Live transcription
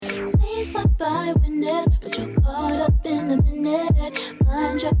by witness, but you're caught up in the minute.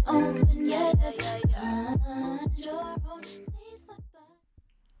 Mind your own business. Mind your own. Days slip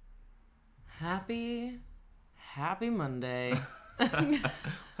by. Happy Monday.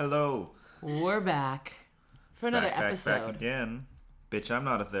 Hello. We're back for another episode. Back again. Bitch, I'm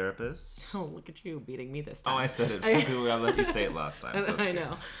not a therapist. Oh, look at you beating me this time. Oh, I said it. I let you say it last time. So I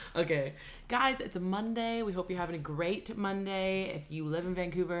know. Okay. Guys, it's a Monday. We hope you're having a great Monday. If you live in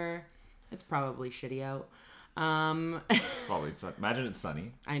Vancouver, it's probably shitty out. It's probably sunny. Imagine it's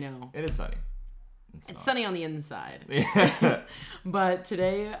sunny. I know. It is sunny. It's sunny on the inside. Yeah. But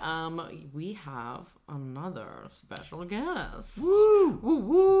today, we have another special guest. Woo! Woo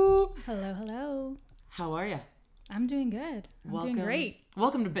woo! Hello. How are you? I'm doing good. I'm doing great.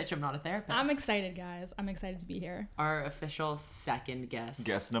 Welcome to Bitch, I'm Not a Therapist. I'm excited, guys. I'm excited to be here. Our official second guest.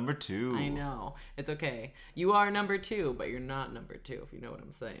 Guest number 2. I know. It's okay. You are number 2, but you're not number 2, if you know what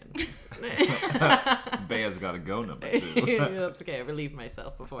I'm saying. Bea's got to go number 2. That's okay. I relieved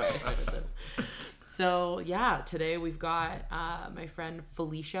myself before I started this. So, yeah, today we've got my friend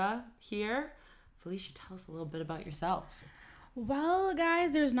Felicia here. Felicia, tell us a little bit about yourself. Well,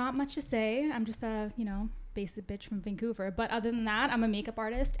 guys, there's not much to say. I'm just a, basic bitch from Vancouver. But other than that, I'm a makeup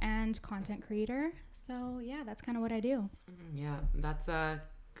artist and content creator. So, yeah, that's kind of what I do. Yeah, that's a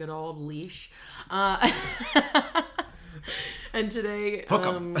good old leash. And today,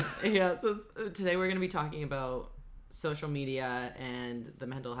 so today we're going to be talking about social media and the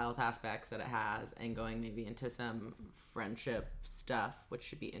mental health aspects that it has, and going maybe into some friendship stuff, which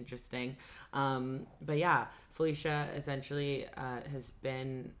should be interesting. But yeah, Felicia essentially has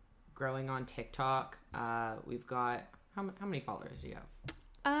been growing on TikTok. We've got how many followers do you have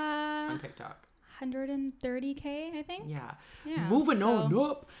on TikTok? 130K, I think. Yeah. Moving up.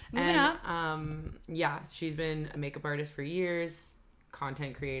 Moving up. Yeah, she's been a makeup artist for years,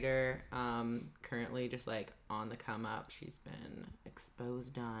 content creator, currently just like on the come up. She's been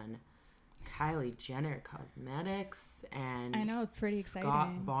exposed on Kylie Jenner Cosmetics, and I know, it's pretty exciting.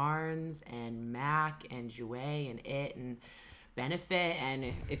 Scott Barnes and MAC and Jouer and It and Benefit. And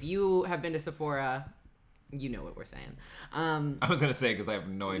if you have been to Sephora, you know what we're saying. I was going to say, because I have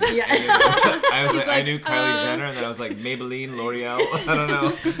no idea. Yeah. I was like, I knew Kylie Jenner, and then I was like, Maybelline, L'Oreal, I don't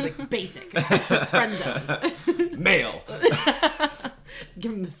know. Like basic. Friend zone. Male.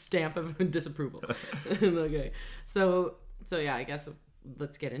 Give him the stamp of disapproval. Okay. So yeah, I guess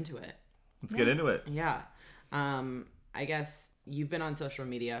let's get into it. Let's get into it. Yeah. I guess you've been on social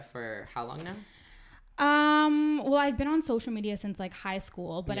media for how long now? Well, I've been on social media since like high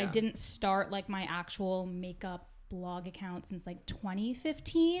school, but I Yeah. didn't start like my actual makeup blog account since like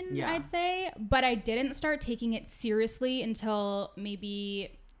 2015, Yeah. I'd say. But I didn't start taking it seriously until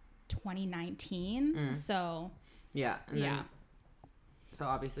maybe 2019. So Yeah. And yeah. Then, so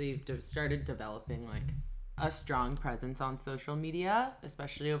obviously you've started developing like a strong presence on social media,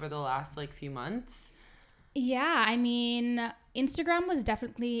 especially over the last like few months. Yeah, I mean, Instagram was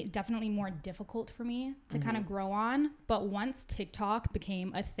definitely more difficult for me to kind of grow on. But once TikTok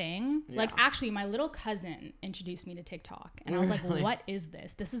became a thing, like actually my little cousin introduced me to TikTok. And I was like, Really? what is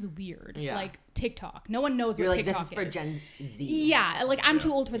this? This is weird. Yeah. Like TikTok. No one knows You're what like, TikTok this is for Gen Z. Yeah, like I'm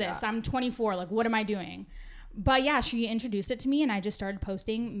too old for this. Yeah. I'm 24. Like, what am I doing? But yeah, she introduced it to me and I just started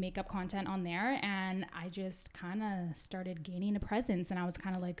posting makeup content on there, and I just kind of started gaining a presence, and I was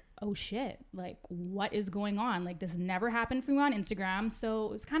kind of like, oh shit, like what is going on? Like this never happened for me on Instagram. So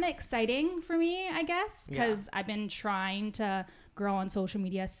it was kind of exciting for me, I guess, because I've been trying to grow on social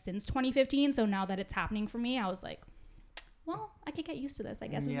media since 2015. So now that it's happening for me, I was like, well, I could get used to this, I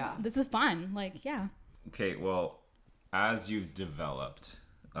guess. This is fun. Like, yeah. Okay, well, as you've developed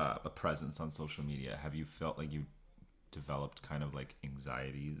a presence on social media, have you felt like you developed kind of like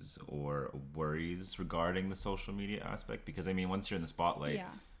anxieties or worries regarding the social media aspect? Because I mean, once you're in the spotlight,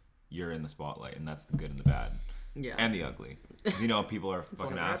 you're in the spotlight, and that's the good and the bad, and the ugly. Because people are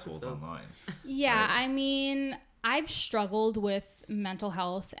fucking assholes online. Yeah, right? I mean, I've struggled with mental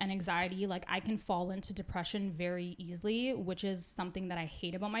health and anxiety. Like I can fall into depression very easily, which is something that I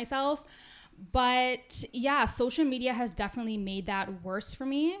hate about myself. But yeah, social media has definitely made that worse for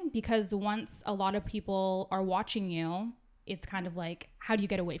me, because once a lot of people are watching you, it's kind of like, how do you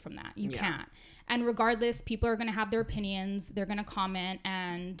get away from that? You can't. And regardless, people are going to have their opinions. They're going to comment,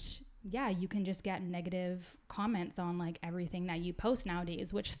 and yeah, you can just get negative comments on like everything that you post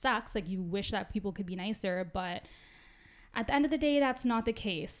nowadays, which sucks. Like you wish that people could be nicer, but at the end of the day, that's not the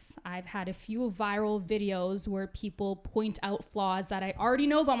case. I've had a few viral videos where people point out flaws that I already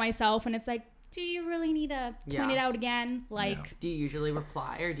know about myself, and it's like, do you really need to point it out again? Like, do you usually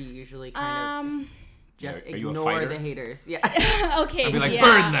reply, or do you usually kind of Just Are you a ignore fighter? the haters. Yeah. Okay. I'd be like, yeah.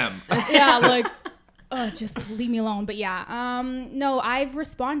 burn them. Yeah, like, oh, just leave me alone. But yeah, no, I've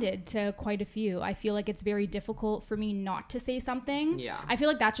responded to quite a few. I feel like it's very difficult for me not to say something. Yeah. I feel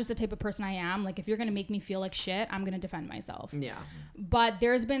like that's just the type of person I am. Like, if you're gonna make me feel like shit, I'm gonna defend myself. Yeah. But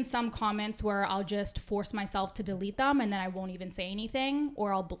there's been some comments where I'll just force myself to delete them and then I won't even say anything,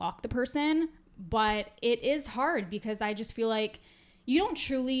 or I'll block the person. But it is hard because I just feel like you don't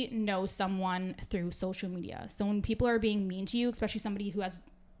truly know someone through social media. So when people are being mean to you, especially somebody who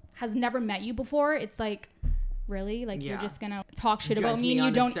has never met you before, it's like, really? Like, you're just gonna talk shit about me and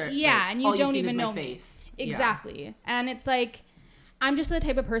you don't, and you don't even know me. Exactly. And it's like, I'm just the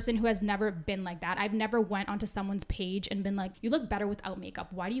type of person who has never been like that. I've never went onto someone's page and been like, you look better without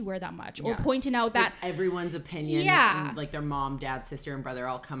makeup. Why do you wear that much? Or pointing out that like everyone's opinion, and like their mom, dad, sister, and brother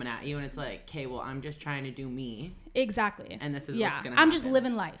all coming at you, and it's like, okay, well, I'm just trying to do me. Exactly. And this is what's gonna happen. I'm just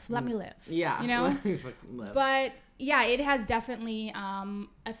living life. Let me live. Yeah. You know? Let me fucking live. But yeah, it has definitely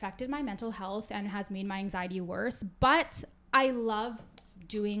affected my mental health and has made my anxiety worse. But I love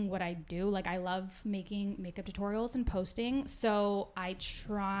doing what I do. Like, I love making makeup tutorials and posting, so I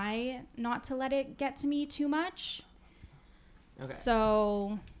try not to let it get to me too much. Okay.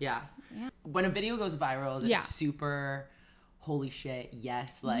 So yeah. When a video goes viral, is it super holy shit,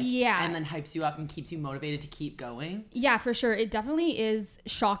 yes, like, and then hypes you up and keeps you motivated to keep going? Yeah, for sure. It definitely is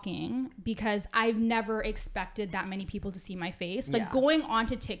shocking because I've never expected that many people to see my face. Like, going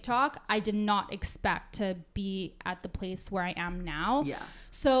onto TikTok, I did not expect to be at the place where I am now. Yeah.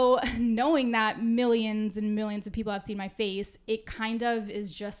 So knowing that millions and millions of people have seen my face, it kind of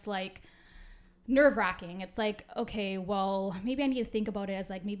is just like nerve-wracking. It's like, okay, well, maybe I need to think about it as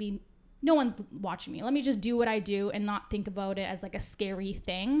like, maybe no one's watching me. Let me just do what I do and not think about it as like a scary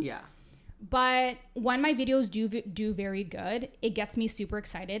thing. Yeah. But when my videos do very good, it gets me super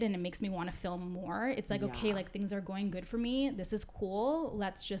excited and it makes me want to film more. It's like, okay, like, things are going good for me. This is cool.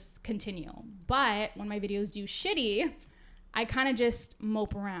 Let's just continue. But when my videos do shitty, I kind of just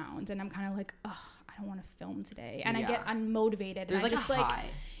mope around and I'm kind of like, oh, I don't want to film today. And I get unmotivated. There's and like just a high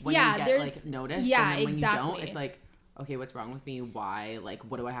when you get like noticed. Yeah, and then when exactly. you don't, it's like, okay, what's wrong with me? Why? Like,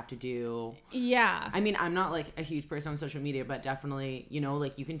 what do I have to do? Yeah. I mean, I'm not like a huge person on social media, but definitely, you know,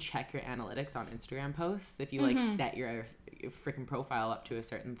 like, you can check your analytics on Instagram posts if you like set your freaking profile up to a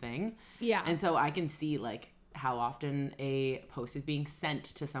certain thing. Yeah. And so I can see like how often a post is being sent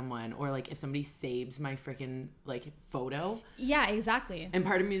to someone, or like if somebody saves my freaking like photo. Yeah, exactly. And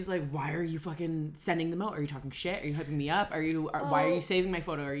part of me is like, why are you fucking sending them out? Are you talking shit? Are you hyping me up? Why are you saving my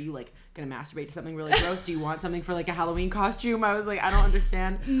photo? Are you like gonna masturbate to something really gross? Do you want something for like a Halloween costume? I was like, I don't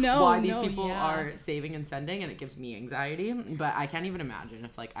understand why these people are saving and sending, and it gives me anxiety. But I can't even imagine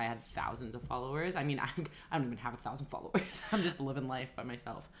if like I had thousands of followers. I mean, I don't even have 1,000 followers. I'm just living life by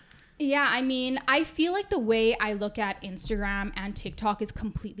myself. Yeah, I mean, I feel like the way I look at Instagram and TikTok is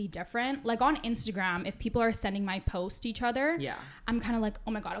completely different. Like, on Instagram, if people are sending my posts to each other, I'm kind of like,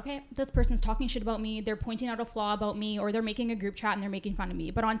 oh my God, okay, this person's talking shit about me. They're pointing out a flaw about me, or they're making a group chat and they're making fun of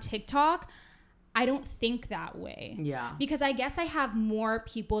me. But on TikTok, I don't think that way. Yeah. Because I guess I have more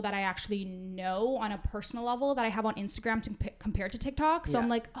people that I actually know on a personal level that I have on Instagram compared to TikTok. So I'm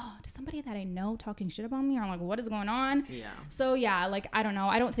like, oh, does somebody that I know talking shit about me? Or I'm like, what is going on? Yeah. So yeah, like, I don't know.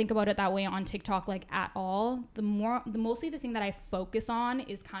 I don't think about it that way on TikTok, like, at all. Mostly the thing that I focus on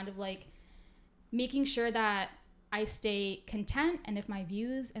is kind of like making sure that I stay content. And if my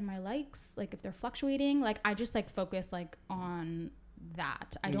views and my likes, like, if they're fluctuating, like, I just like focus like on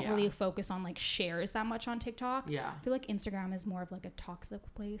that. I don't really focus on like shares that much on TikTok. I feel like Instagram is more of like a toxic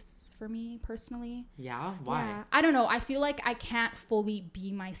place for me personally. Why? I don't know. I feel like I can't fully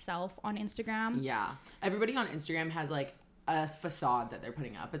be myself on Instagram. Everybody on Instagram has like a facade that they're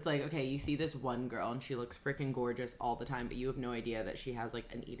putting up. It's like, okay, you see this one girl and she looks freaking gorgeous all the time, but you have no idea that she has like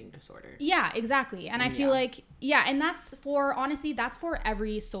an eating disorder. Yeah, exactly. And I feel like, and that's for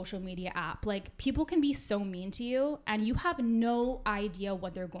every social media app. Like, people can be so mean to you and you have no idea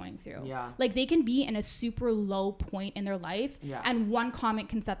what they're going through. Like, they can be in a super low point in their life and one comment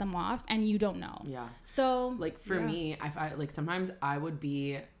can set them off and you don't know. So like, for me, I like, sometimes I would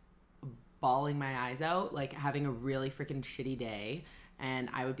be bawling my eyes out, like having a really freaking shitty day, and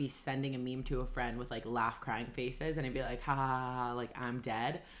I would be sending a meme to a friend with like laugh crying faces, and I'd be like, ha ha ha, ha, like, I'm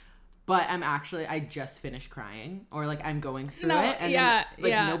dead, but I just finished crying, or like I'm going through it, and then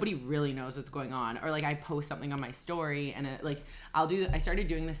like nobody really knows what's going on. Or like I post something on my story, and it, like I started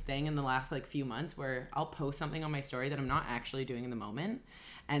doing this thing in the last like few months where I'll post something on my story that I'm not actually doing in the moment.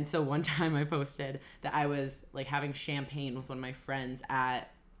 And so one time I posted that I was like having champagne with one of my friends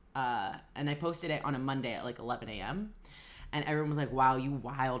and I posted it on a Monday at like 11 a.m. and everyone was like, wow, you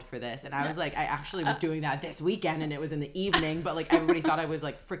wild for this. And I was like, I actually was doing that this weekend, and it was in the evening, but like everybody thought I was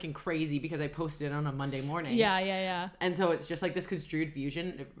like freaking crazy because I posted it on a Monday morning. Yeah. And so it's just like this construed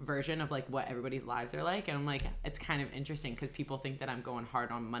version of like what everybody's lives are like. And I'm like, it's kind of interesting because people think that I'm going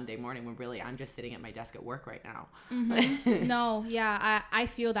hard on Monday morning when really I'm just sitting at my desk at work right now. No, yeah, I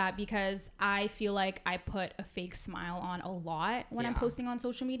feel that because I feel like I put a fake smile on a lot when I'm posting on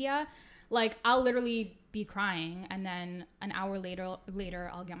social media. Like, I'll literally be crying, and then an hour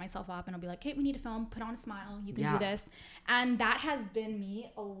later I'll get myself up and I'll be like, hey, we need to film, put on a smile, you can do this. And that has been me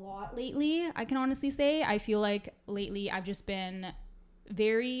a lot lately. I can honestly say I feel like lately I've just been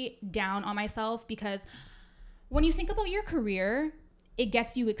very down on myself, because when you think about your career, it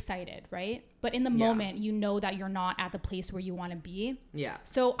gets you excited, right? But in the moment, you know that you're not at the place where you want to be. Yeah.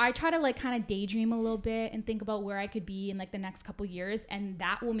 So I try to like kind of daydream a little bit and think about where I could be in like the next couple years, and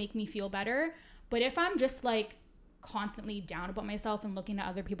that will make me feel better. But if I'm just like constantly down about myself and looking at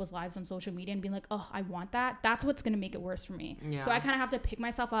other people's lives on social media and being like, oh, I want that, that's what's going to make it worse for me. Yeah. So I kind of have to pick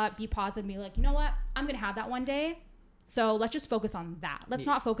myself up, be positive, be like, you know what? I'm going to have that one day. So let's just focus on that. Let's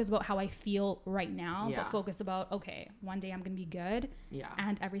not focus about how I feel right now, but focus about, okay, one day I'm going to be good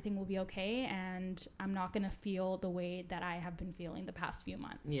and everything will be okay. And I'm not going to feel the way that I have been feeling the past few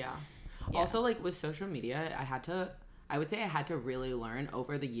months. Yeah. Also, like with social media, I would say I had to really learn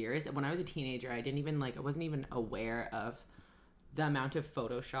over the years. When I was a teenager, I wasn't even aware of the amount of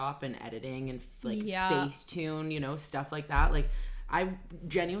Photoshop and editing and like Facetune, stuff like that. Like, I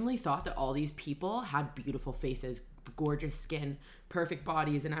genuinely thought that all these people had beautiful faces, gorgeous skin, perfect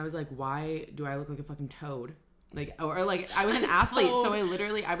bodies, and I was like, why do I look like a fucking toad? Like, or like I was an athlete, so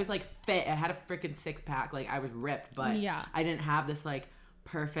I was like fit. I had a freaking 6-pack, like I was ripped, but I didn't have this like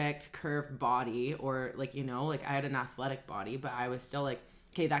perfect curved body, or like, like I had an athletic body, but I was still like,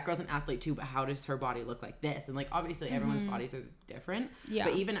 okay, that girl's an athlete too, but how does her body look like this? And like obviously everyone's bodies are different. Yeah.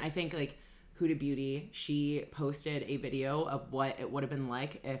 But even I think like Huda Beauty, she posted a video of what it would have been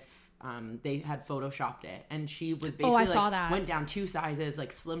like if they had photoshopped it, and she was basically went down 2 sizes,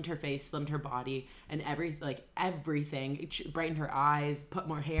 like slimmed her face, slimmed her body, and everything. It brightened her eyes, put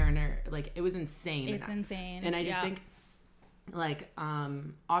more hair in her. Like, it was insane. It's insane. And I just think, like,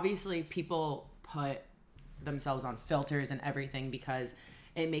 obviously people put themselves on filters and everything because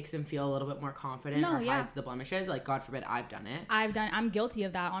it makes them feel a little bit more confident or hides the blemishes. Like, God forbid I've done it. I'm guilty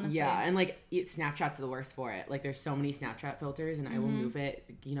of that, honestly. Yeah, and like Snapchat's the worst for it. Like, there's so many Snapchat filters, and I will move it.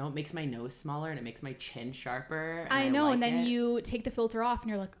 It makes my nose smaller and it makes my chin sharper. And I know, like, and then you take the filter off and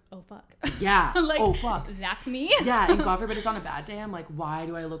you're like, oh fuck. Yeah. Like, oh fuck. That's me. Yeah, and God forbid it's on a bad day. I'm like, why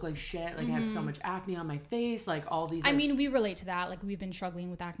do I look like shit? Like, I have so much acne on my face. Like, all these. I mean, we relate to that. Like, we've been struggling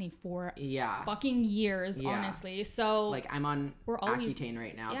with acne for fucking years, honestly. So like, I'm on Accutane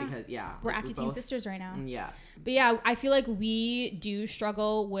right now because we're Accutane sisters right now. Yeah. But yeah, I feel like we do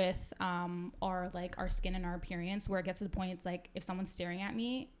struggle with our skin and our appearance, where it gets to the point, it's like if someone's staring at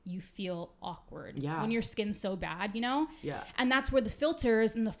me, you feel awkward. Yeah. When your skin's so bad, Yeah. And that's where the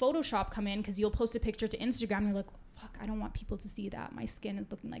filters and the Photoshop come in, because you'll post a picture to Instagram and you're like, fuck, I don't want people to see that my skin is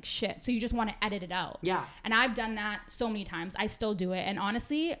looking like shit. So you just want to edit it out. Yeah. And I've done that so many times. I still do it. And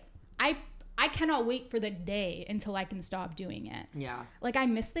honestly, I cannot wait for the day until I can stop doing it. Yeah. Like, I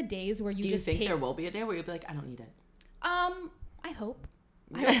miss the days where you just Do you think there will be a day where you'll be like, I don't need it? I hope.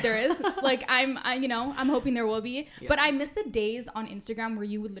 I hope there is. Like, I'm hoping there will be. Yeah. But I miss the days on Instagram where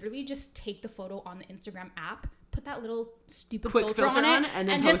you would literally just take the photo on the Instagram app, put that little stupid filter on it, and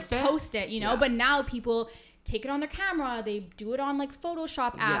then just post it, Yeah. But now people take it on their camera, they do it on like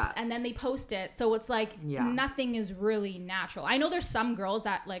Photoshop apps, and then they post it. So it's like nothing is really natural. I know there's some girls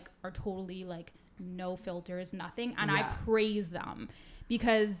that like are totally like no filters, nothing, and I praise them,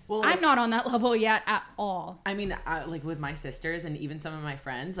 because I'm not on that level yet at all. I mean, like with my sisters and even some of my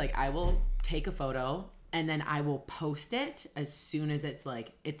friends, like I will take a photo and then I will post it as soon as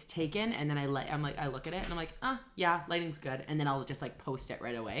it's taken, and then I look at it and I'm like, yeah, lighting's good, and then I'll just like post it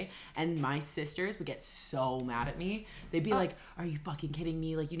right away. And my sisters would get so mad at me. They'd be like, are you fucking kidding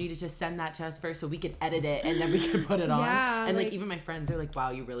me? Like, you need to just send that to us first so we can edit it and then we can put it on. And like even my friends are like,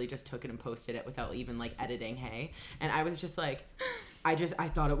 wow, you really just took it and posted it without even like editing, hey? And I was just like, I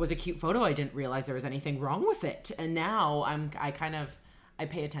thought it was a cute photo. I didn't realize there was anything wrong with it. And now I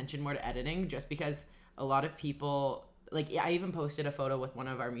pay attention more to editing, just because a lot of people, like, I even posted a photo with one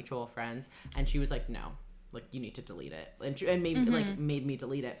of our mutual friends, and she was like, no, like, you need to delete it. And made me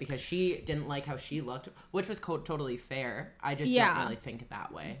delete it because she didn't like how she looked, which was totally fair. I just don't really think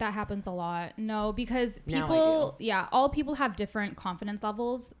that way. That happens a lot. No, because people, all people have different confidence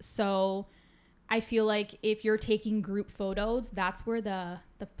levels. So I feel like if you're taking group photos, that's where the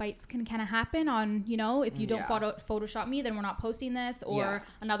the fights can kind of happen on, you know, if you don't Yeah. Photoshop me, then we're not posting this, or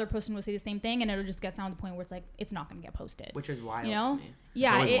another person will say the same thing, and it'll just get down to the point where it's like, it's not going to get posted. Which is wild you know? to me.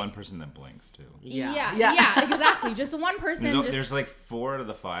 Yeah. There's always one person that blinks too. Yeah, exactly. Just one person. There's like 4 out of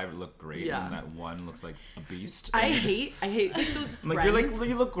the 5 look great, Yeah. and that one looks like a beast. I And hate like those friends. like,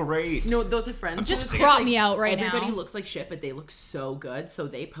 you look great. No, those are friends. Just who crop like, me out right everybody now. looks like shit, but they look so good, so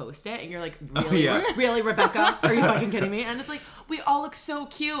they post it, and you're like, Oh, really, yeah. really, Rebecca? Are you fucking kidding me? And it's like, we all look so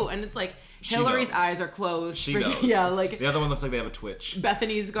cute, and it's like, She Hillary's knows. eyes are closed. She Freaking- knows. Yeah, like The other one looks like they have a twitch.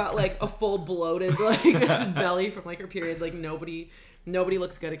 Bethany's got like a full bloated like this belly from like her period. Like nobody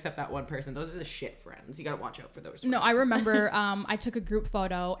looks good except that one person. Those are the shit friends. You gotta watch out for those. No, friends. I remember I took a group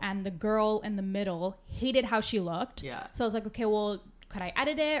photo and the girl in the middle hated how she looked. Yeah. So I was like, okay, well, could I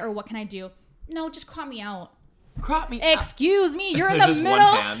edit it or what can I do? No, just crop me out. Crop me. Excuse me, you're in There's the just one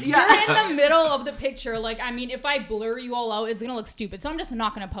middle. hand. You're in the middle of the picture. Like, I mean, if I blur you all out, it's gonna look stupid. So I'm just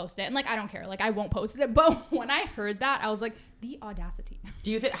not gonna post it. And like, I don't care. Like, I won't post it. But when I heard that, I was like, the audacity.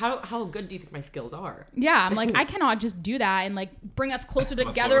 Do you think how good do you think my skills are? Yeah, I'm like, I cannot just do that and like bring us closer I'm a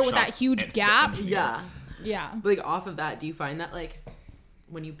together with Photoshop that huge and gap. fit Yeah. Yeah. But like off of that, do you find that like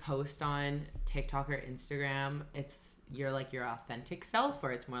when you post on TikTok or Instagram, it's your authentic self,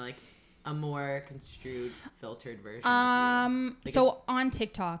 or it's more like a more construed, filtered version of you? Like So on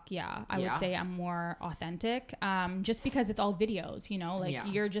TikTok, I Yeah. would say I'm more authentic. Just because it's all videos, you know, like Yeah.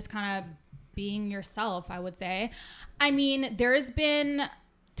 you're just kind of being yourself, I would say. I mean, there's been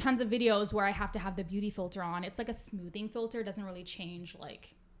tons of videos where I have to have the beauty filter on. It's like a smoothing filter. It doesn't really change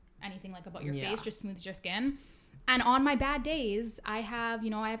like anything like about your Yeah. face, just smooths your skin. And on my bad days, I have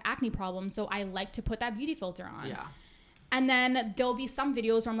acne problems, so I like to put that beauty filter on. Yeah. And then there'll be some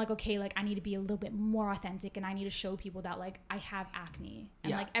videos where I'm like, okay, like I need to be a little bit more authentic and I need to show people that like I have acne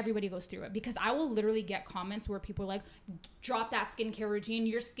and Yeah. like everybody goes through it, because I will literally get comments where people are like, drop that skincare routine.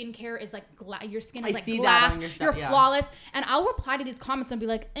 Your skincare is like your skin is I like see that glass. on your stuff, You're yeah. flawless. And I'll reply to these comments and be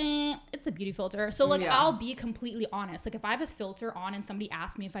like, it's a beauty filter. So like Yeah. I'll be completely honest. Like if I have a filter on and somebody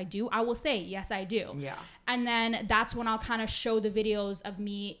asks me if I do, I will say, yes, I do. Yeah. And then that's when I'll kind of show the videos of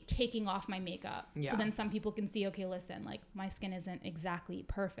me taking off my makeup. Yeah. So then some people can see, okay, listen, like my skin isn't exactly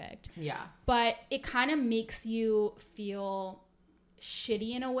perfect. Yeah. But it kind of makes you feel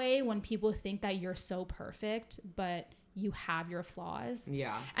shitty in a way when people think that you're so perfect, but you have your flaws.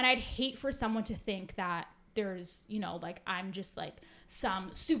 Yeah. And I'd hate for someone to think that there's, like I'm just like some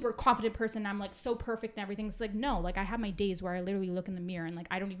super confident person. I'm like so perfect and everything. It's like, no, like I have my days where I literally look in the mirror and like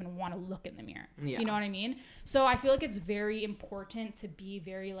I don't even want to look in the mirror. Yeah. You know what I mean? So I feel like it's very important to be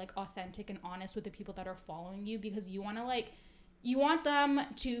very like authentic and honest with the people that are following you, because you want them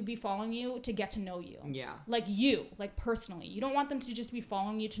to be following you to get to know you. Yeah. Like you, like personally. You don't want them to just be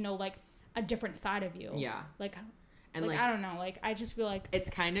following you to know like a different side of you. Yeah. Like, And I don't know. Like I just feel like it's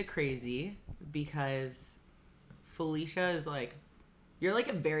kind of crazy because Felicia is like, you're like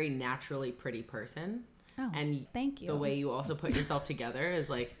a very naturally pretty person. Oh, and thank you. The way you also put yourself together is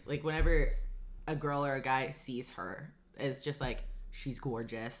like whenever a girl or a guy sees her, is just like, she's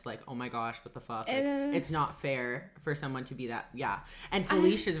gorgeous. Like, oh my gosh, what the fuck? Like, it's not fair for someone to be that. Yeah. And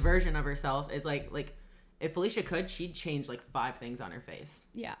Felicia's version of herself is like if Felicia could, she'd change like 5 things on her face.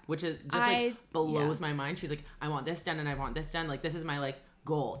 Yeah. Which is just blows my mind. She's like, I want this done and I want this done. Like, this is my like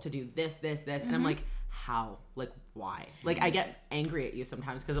goal to do this. And I'm like, how? Like, why? Like, I get angry at you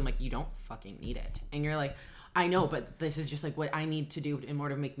sometimes because I'm like, you don't fucking need it. And you're like, I know, but this is just like what I need to do in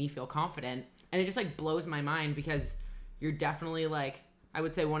order to make me feel confident. And it just like blows my mind because you're definitely like, I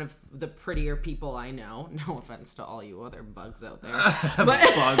would say one of the prettier people I know. No offense to all you other bugs out there. But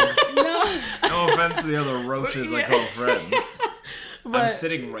Bugs. No offense to the other roaches I call friends. I'm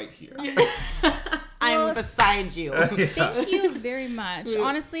sitting right here. I'm beside you. Thank you very much.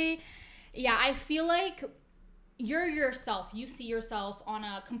 Honestly, yeah, I feel like you're yourself. You see yourself on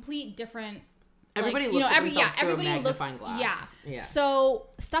a complete different. Everybody like, looks at themselves through a everybody magnifying glass. Yeah. Yeah. So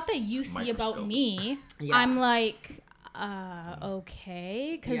stuff that you see about Microscope. me, Yeah. I'm like,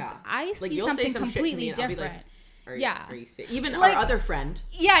 okay, because Yeah. I see Like, you'll say something some shit to me completely and I'll be different. like, Yeah. Are you even Like- our other friend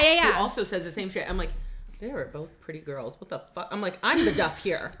Yeah. who also says the same shit? I'm like, they were both pretty girls. What the fuck? I'm like, I'm the duff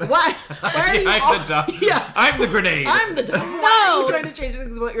here. Why? Why are you all- I'm the duck. Yeah. I'm the grenade. I'm the duff. Why are you trying to change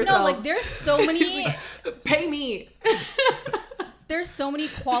things about yourself? No, like there's so many, Pay me. there's so many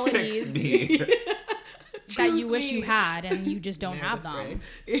qualities Fix me. that you Choose wish you me. had and you just don't have Meredith them.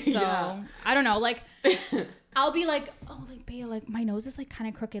 Grey. So Yeah. I don't know, like I'll be like, oh, like Bea, like my nose is like kind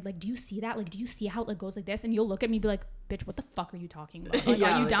of crooked. Like, do you see that? Like, do you see how it like goes like this? And you'll look at me and be like, bitch, what the fuck are you talking about? Like,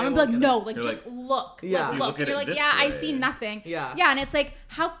 Yeah, are you like, dumb? I And be like, won't get no, it. like You're just like, look. Yeah. Like, You look. look at And you're it like, this yeah, I way. see nothing. Yeah. Yeah, and it's like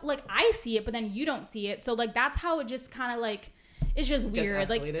how like I see it, but then you don't see it. So like that's how it just kind of like it's just weird.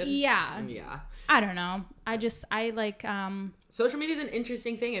 Like, yeah. I don't know. I like social media is an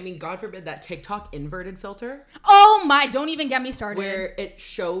interesting thing. I mean, God forbid that TikTok inverted filter. Oh my, don't even get me started. Where it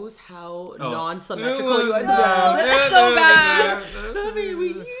shows how non-symmetrical you are. That's so bad.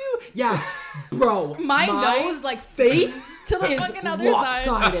 Yeah, bro. My nose, like, face to the is fucking other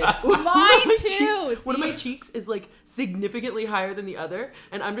lopsided. side. Mine too. One of my cheeks is like significantly higher than the other,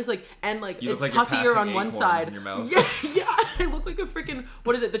 and I'm just like, you it's like puffier on one side. In your mouth. Yeah. I look like a freaking,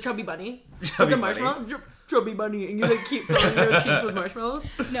 what is it? The chubby bunny. The marshmallow. Chubby bunny, and you like keep filling your cheeks with marshmallows.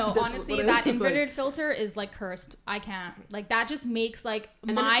 No, honestly, that inverted filter is like cursed. I can't. Like, that just makes like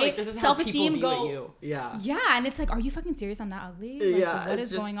my self-esteem go. Yeah, and it's like, are you fucking serious? I'm that ugly? Like, yeah, what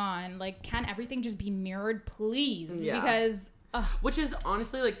is going on? Like, can everything just be mirrored, please? Yeah. Because which is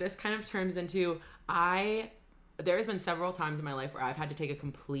honestly like, this kind of turns into there has been several times in my life where I've had to take a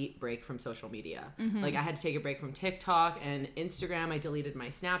complete break from social media. Like, I had to take a break from TikTok and Instagram. I deleted my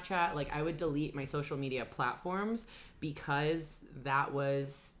Snapchat. Like, I would delete my social media platforms because that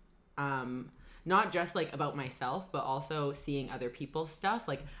was not just like about myself, but also seeing other people's stuff.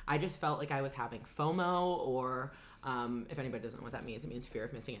 Like, I just felt like I was having FOMO, or if anybody doesn't know what that means, it means fear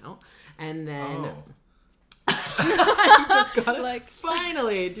of missing out. And then I just got it. Like,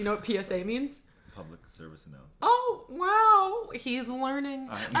 finally. Do you know what PSA means? Public service announcement. Oh, wow. He's learning.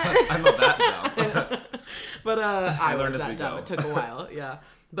 I'm not that dumb. But I learned was as we that dumb. go. It took a while. Yeah.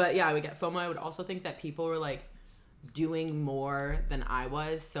 But yeah, I would get FOMO. I would also think that people were like doing more than I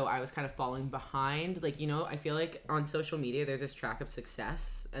was, so I was kind of falling behind. Like, you know, I feel like on social media there's this track of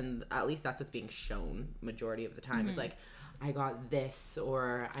success, and at least that's what's being shown majority of the time. It's like, I got this,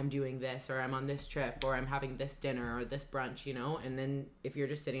 or I'm doing this, or I'm on this trip, or I'm having this dinner or this brunch, you know? And then if you're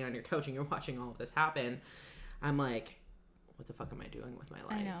just sitting on your couch and you're watching all of this happen, I'm like, what the fuck am I doing with my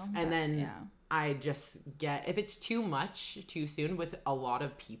life? I know. And then I just get, if it's too much too soon with a lot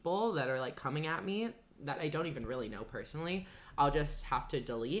of people that are like coming at me that I don't even really know personally, I'll just have to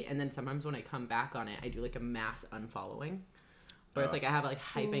delete. And then sometimes when I come back on it, I do like a mass unfollowing. Where it's like I have like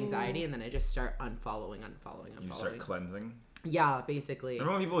hype anxiety, and then I just start unfollowing. You start cleansing? Yeah, basically.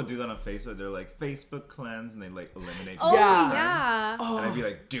 Remember when people would do that on Facebook? They're like, Facebook cleanse, and they like eliminate Oh, yeah. And I'd be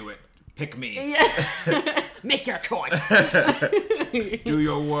like, do it. Pick me. Yeah. Make your choice. Do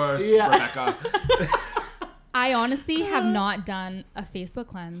your worst, Rebecca. I honestly have not done a Facebook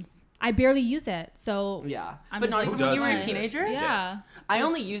cleanse. I barely use it, so yeah. I'm but not even when you were a use it? teenager? Yeah. I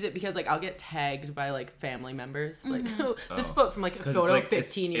only use it because like I'll get tagged by like family members, like this photo from like a photo like,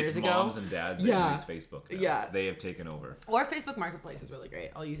 15 years ago. Moms and dads that use Facebook now. Yeah. They have taken over. Or Facebook Marketplace is really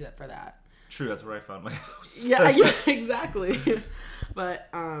great. I'll use it for that. True, that's where I found my house. yeah, exactly. But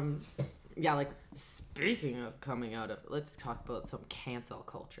yeah, like, speaking of coming out of, let's talk about some cancel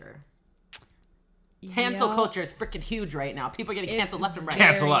culture. Cancel culture is freaking huge right now. People are getting canceled left and right.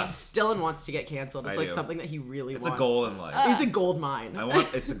 Cancel us. Dylan wants to get canceled. It's I like do. something that he really wants. It's a goal in life. It's a gold mine.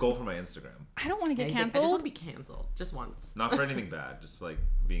 It's a goal for my Instagram. I don't want to get He's like, I canceled. just want to be canceled. Just once. Not for anything bad, just like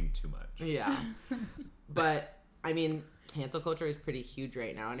being too much. Yeah. But, I mean, cancel culture is pretty huge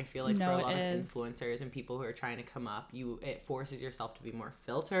right now, and I feel like for a lot of influencers and people who are trying to come up, it forces yourself to be more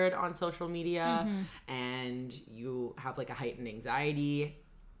filtered on social media, and you have like a heightened anxiety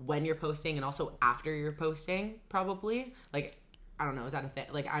when you're posting and also after you're posting, probably. Like, I don't know, is that a thing?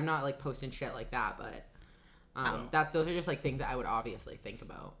 Like, I'm not like posting shit like that, but those are just like things that I would obviously think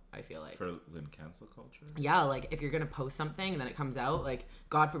about, I feel like. For in cancel culture? Yeah, like if you're gonna post something and then it comes out, like,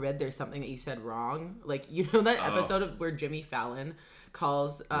 God forbid there's something that you said wrong. Like, you know that episode of where Jimmy Fallon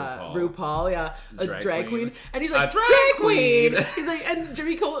calls RuPaul a drag queen, and he's like, drag queen. He's like, and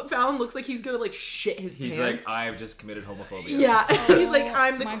Jimmy Fallon looks like he's gonna like shit his pants. He's like, I've just committed homophobia. Yeah. He's like,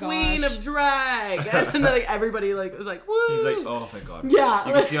 I'm the queen of drag, and then like everybody like was like, woo. He's like, oh thank God. Yeah,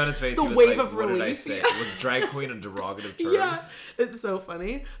 you can see on his face the he was wave like, of what relief. did I say? Was drag queen a derogative term? Yeah, it's so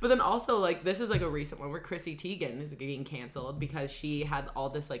funny. But then also, like, this is like a recent one where Chrissy Teigen is being canceled because she had all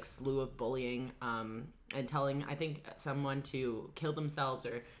this like slew of bullying and telling, I think, someone to kill themselves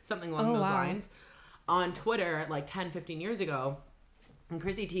or something along those lines on Twitter like 10, 15 years ago. And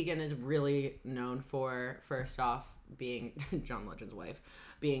Chrissy Teigen is really known for, first off, being John Legend's wife,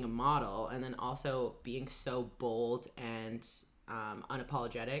 being a model, and then also being so bold and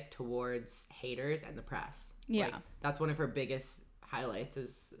unapologetic towards haters and the press. Yeah. Like, that's one of her biggest highlights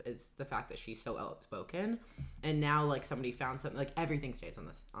is the fact that she's so outspoken. And now, like, somebody found something, like, everything stays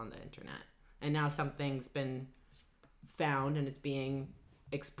on the internet. And now something's been found and it's being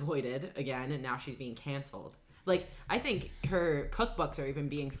exploited again, and now she's being canceled. Like, I think her cookbooks are even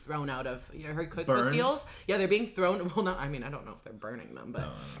being thrown out of, you know, her cookbook deals. Yeah, they're being thrown. Well, not, I mean, I don't know if they're burning them, but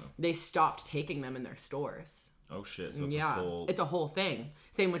they stopped taking them in their stores. Oh shit! So it's Yeah, a full... it's a whole thing.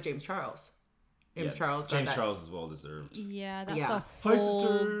 Same with James Charles. James Charles is well deserved. Yeah, that's Yeah. a Hi, whole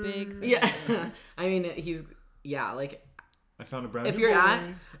sister. big thing. Yeah, I mean he's like I found a brand if new you're boy.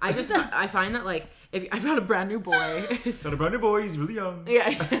 I find that like if I found a brand new boy. Found a brand new boy. He's really young.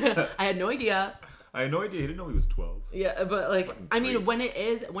 Yeah, I had no idea. I had no idea. He didn't know he was 12. Yeah, but like Fucking I mean great. when it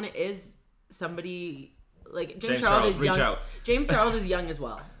is somebody like James Charles Charles, is reach young. out. James Charles is young as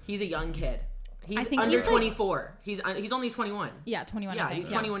well. He's a young kid. He's I think under he's, like- 24. He's only 21. Yeah, 21. Yeah, I think.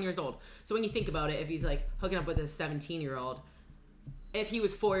 he's 21 years old. So when you think about it, if he's like hooking up with a 17-year-old, if he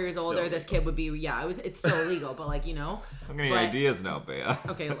was 4 years older, this kid would be it's still illegal. But like I'm getting But- ideas now, Bea.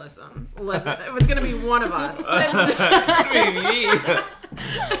 Okay, listen. If it's gonna be one of us,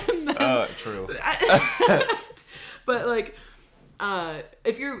 True. but like, I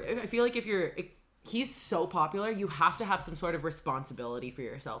feel like he's so popular, you have to have some sort of responsibility for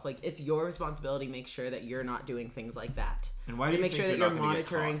yourself. Like it's your responsibility to make sure that you're not doing things like that. And why do you make think sure that you're you're not gonna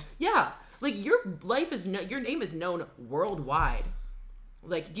get monitoring? caught? Yeah, like your life is your name is known worldwide.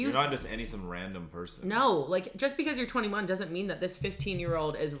 Like, do you? You're not just some random person. No, like just because you're 21 doesn't mean that this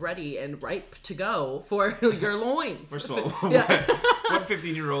 15-year-old is ready and ripe to go for your loins. First of all, Yeah. what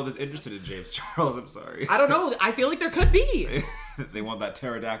 15-year-old is interested in James Charles? I'm sorry. I don't know. I feel like there could be. They want that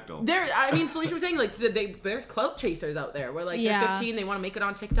pterodactyl. I mean, Felicia was saying like there's clout chasers out there where like Yeah. they're 15, they want to make it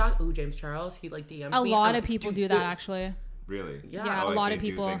on TikTok. Ooh, James Charles, he like DM'd A me. lot I'm of people do do that this. actually. Really? Yeah, a like, lot they of do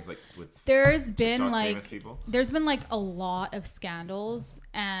people. things like with There's been TikTok like famous people? there's been like a lot of scandals,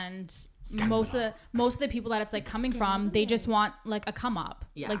 and most of the people that it's like coming from, they just want like a come up.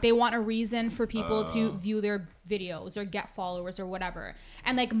 Yeah. Like they want a reason for people to view their videos or get followers or whatever.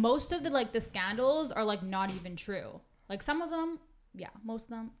 And like most of the scandals are like not even true. Like some of them, yeah, most of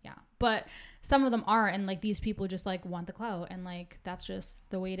them, yeah. But some of them are, and like these people just like want the clout, and like that's just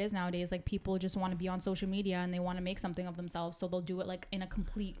the way it is nowadays. Like people just want to be on social media and they want to make something of themselves, so they'll do it like in a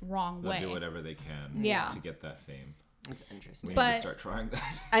complete wrong They'll way. do whatever they can Yeah. to get that fame. That's interesting. We need But- to start trying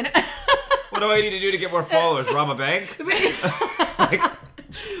that. I know. What do I need to do to get more followers? Rob a bank?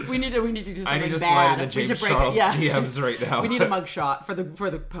 we need to do something I need to bad. slide in the We need James to break it. Charles Yeah. DMs right now. We need a mugshot for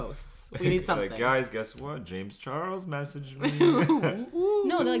the posts. We need something. Like, guys, guess what? James Charles messaged me.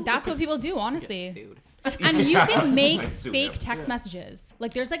 No, they're like that's what people do, Get honestly. sued. And you can make I'd sue fake him. text messages.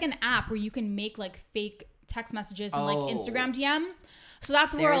 Like there's like an app where you can make like fake text messages and like Oh. Instagram DMs. So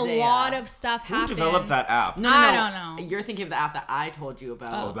that's where There's a a, lot of stuff Who happens. developed that app? No, I don't know. You're thinking of the app that I told you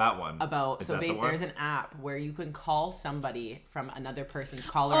about. Oh, that one. About Is so that the one? there's an app where you can call somebody from another person's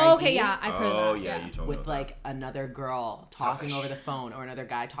caller Oh, ID. okay, yeah, I've heard Oh, that. yeah, you told me With about like another girl talking Selfish. over the phone or another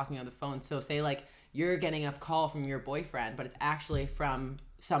guy talking on the phone. So say like you're getting a call from your boyfriend, but it's actually from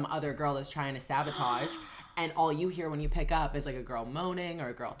some other girl that's trying to sabotage, and all you hear when you pick up is like a girl moaning or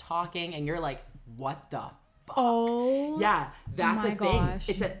a girl talking, and you're like, what the fuck? Oh. Yeah, that's my a thing. gosh.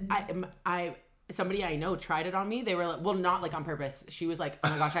 It's I somebody I know tried it on me. They were like, well, not like on purpose. She was like, oh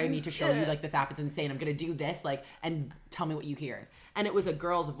my gosh, I need to show you like this app. It's insane. I'm gonna do this like and tell me what you hear. And it was a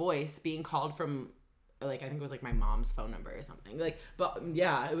girl's voice being called from like I think it was like my mom's phone number or something. Like, but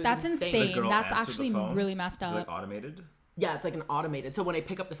yeah, it was That's The insane. girl That's answered the actually phone? really messed Is it up. like automated? Yeah, it's like an automated. So when I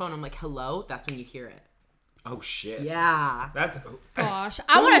pick up the phone, I'm like, hello. That's when you hear it. Oh shit. Yeah. That's Gosh,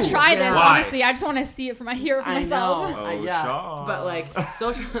 I want to try this. Why? Honestly, I just want to see it for hear it for I myself. know. Oh, yeah. Sean. But like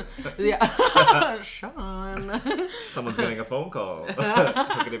social, yeah, Sean. someone's getting a phone call.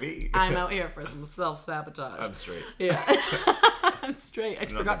 Who could it be? I'm out here for some self-sabotage. I'm straight. Yeah. I'm straight. I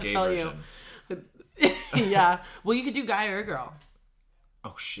Not forgot the to gay tell version. you. Yeah. Well, you could do guy or girl.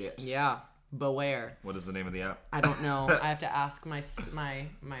 Oh shit. Yeah. Beware. What is the name of the app? I don't know. I have to ask my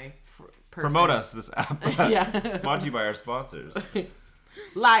person. Promote us, this app. Yeah. Brought to you by our sponsors.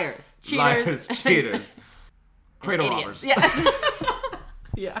 Liars. Cheaters. Liars, cheaters. Cradle Idiots. robbers.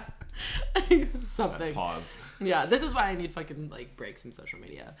 Yeah. Yeah. Something. Pause. Yeah. This is why I need fucking like breaks from social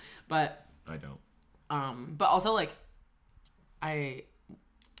media. But I don't. but also like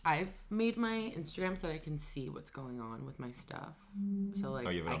I've made my Instagram so that I can see what's going on with my stuff. So like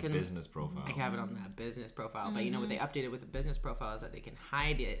Oh, you have it on business profile. I have it on that business profile. But you know what they updated with the business profile is that they can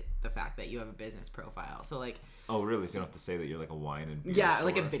hide it, the fact that you have a business profile. So like Oh, really? So you don't have to say that you're like a wine and beer yeah,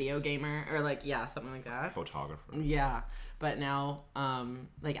 like a store video gamer or like yeah, something like that. photographer. Yeah. But now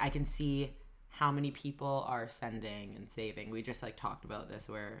like I can see how many people are sending and saving. We just like talked about this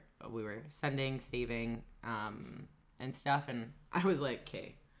where we were sending, saving, and stuff, and I was like,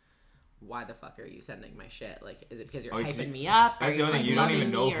 okay, why the fuck are you sending my shit? Like, is it because you're 'cause hyping me up? That's Are the other like, thing. You don't loving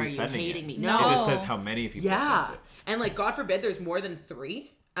even know me, or who's are you sending hating it. me? It No. just says how many people Yeah. sent it. And like, God forbid there's more than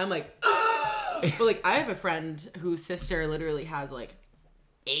 3. I'm like, but like, I have a friend whose sister literally has like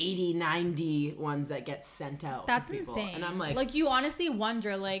 80, 90 ones that get sent out. That's to people. insane. And I'm like, you honestly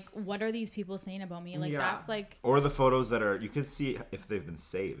wonder, like, what are these people saying about me? Like, that's like. Or the photos that are, you can see if they've been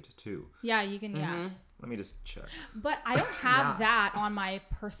saved too. Yeah, you can. Yeah. Let me just check. But I don't have that on my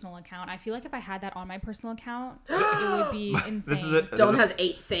personal account. I feel like if I had that on my personal account, it would be insane. This is it. Dylan has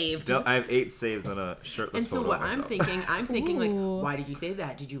 8 saved. I have 8 saves on a shirtless and so photo what of I'm myself. thinking like, Ooh. why did you say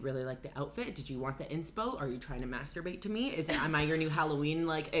that? Did you really like the outfit? Did you want the inspo? Are you trying to masturbate to me? Am I your new Halloween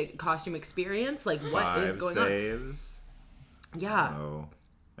like costume experience? Like what is 5 going saves. on? Yeah. Oh,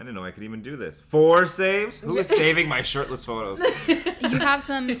 I didn't know I could even do this. 4 saves? Who is saving my shirtless photos? You have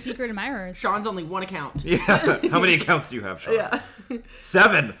some secret admirers. Sean's only 1 account. Yeah. How many accounts do you have, Sean? Yeah.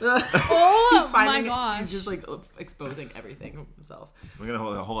 7. Oh my He's gosh. just like exposing everything of himself. We're gonna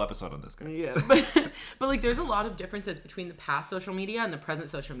hold a whole episode on this, guys. Yeah, but like there's a lot of differences between the past social media and the present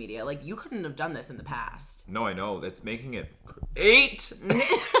social media. Like you couldn't have done this in the past. No, I know. That's making it 8.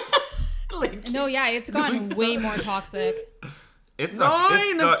 Like, No, yeah, it's gotten way more toxic. It's not. 9.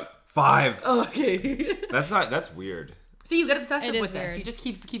 It's not 5. okay. That's weird. See, you get obsessive It is with this. weird. He just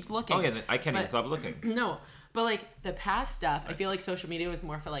keeps looking. Oh yeah, then I can't even But- stop looking. No, but like the past stuff, I feel like social media was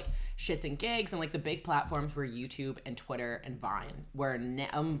more for like shits and gigs, and like the big platforms were YouTube and Twitter and Vine. Where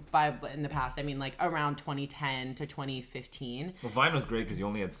by in the past, I mean like around 2010 to 2015. Well, Vine was great because you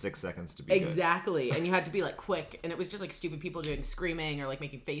only had 6 seconds to be good. Exactly, and you had to be like quick, and it was just like stupid people doing screaming or like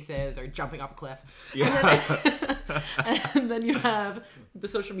making faces or jumping off a cliff. Yeah. And then you have the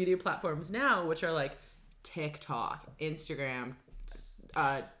social media platforms now, which are like TikTok, Instagram,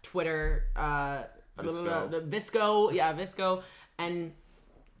 Twitter, Visco, and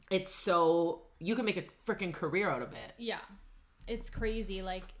it's so you can make a freaking career out of it. Yeah. It's crazy.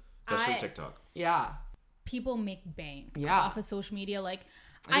 Like, Especially TikTok. Yeah, people make bank Yeah. off of social media. Like,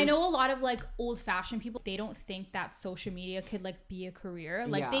 I know a lot of like old fashioned people, they don't think that social media could like be a career.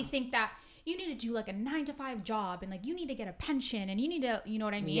 Like, Yeah. they think that you need to do like a 9-to-5 job and like you need to get a pension and you need to, you know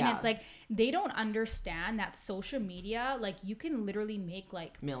what I mean? Yeah. It's like they don't understand that social media, like you can literally make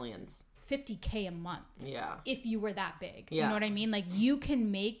like millions. $50K a month Yeah, if you were that big. Yeah. You know what I mean? Like you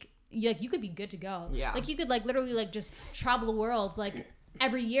can make, like you could be good to go. Yeah. Like you could like literally like just travel the world like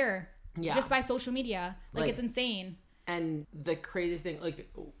every year. Yeah. Just by social media. Like Like- it's insane. and the craziest thing,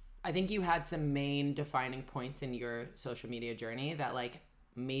 like, I think you had some main defining points in your social media journey that like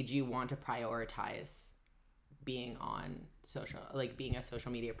made you want to prioritize being on social, like being a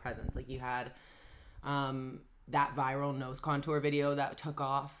social media presence. Like you had that viral nose contour video that took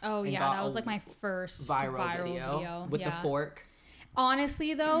off. Oh and yeah, got that was a like my first viral video with the yeah. fork.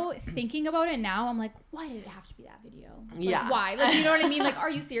 Honestly though, thinking about it now, I'm like, why did it have to be that video? Like, Yeah. why? Like, you know what I mean? Like, are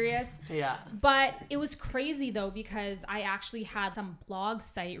you serious? Yeah. But it was crazy though, because I actually had some blog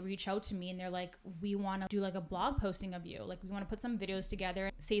site reach out to me and they're like, we want to do like a blog posting of you. Like, we want to put some videos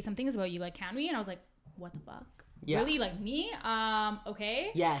together, say some things about you. Like, can we? And I was like, what the fuck? Yeah. Really? Like me?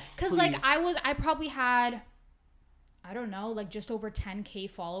 Okay. Yes. Cause please. like I probably had, I don't know, like just over 10K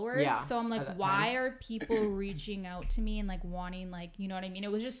followers. Yeah, So I'm like, at that why time. are people reaching out to me and like wanting, like, you know what I mean?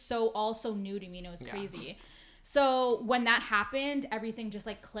 It was just all so new to me and it was Yeah. crazy. So when that happened, everything just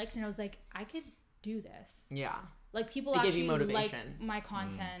like clicked and I was like, I could do this. Yeah. Like people It gave actually you like motivation. my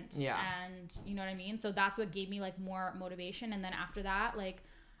content. Yeah. And you know what I mean? So that's what gave me like more motivation. And then after that, like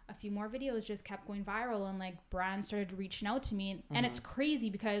a few more videos just kept going viral and like brands started reaching out to me. And it's crazy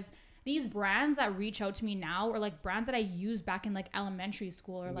because these brands that reach out to me now are like brands that I used back in like elementary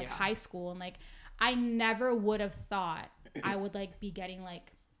school or like Yeah. high school. And like I never would have thought I would like be getting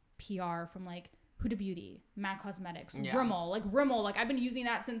like PR from like Huda Beauty, MAC Cosmetics, Yeah. Rimmel. Like I've been using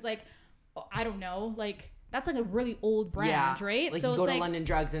that since like, I don't know, like that's like a really old brand, right? Like So you it's go to like, London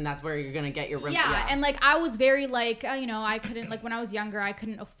Drugs and that's where you're gonna get your yeah, and like I was very like you know, I couldn't like when I was younger I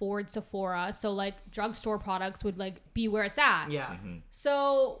couldn't afford Sephora, so like drugstore products would like be where it's at. yeah.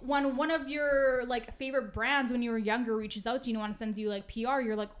 So when one of your like favorite brands when you were younger reaches out to you and sends you like PR,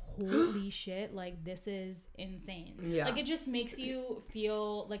 you're like, holy shit, like this is insane. Yeah. Like it just makes you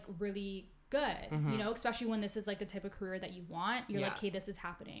feel like really good, you know, especially when this is like the type of career that you want. You're like, Yeah. hey, this is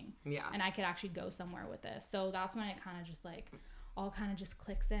happening. Yeah. And I could actually go somewhere with this. So that's when it kind of just like all kind of just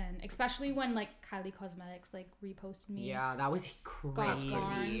clicks in, especially when like Kylie Cosmetics like reposted me. Yeah, that was Scott's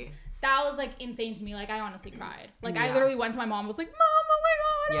Barnes. crazy. That was like insane to me. Like I honestly cried. Like I Yeah. literally went to my mom and was like, Mom,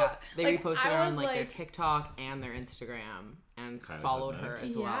 oh my God. Yeah, they Like, reposted I her on was, like their TikTok and their Instagram and Kylie followed her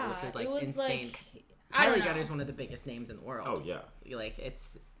Cosmetics. as well, which is like it was insane. like, I don't Kylie know. Jenner is one of the biggest names in the world. Oh yeah. Like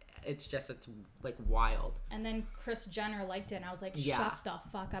it's it's like wild. And then Kris Jenner liked it, and I was like, Yeah. shut the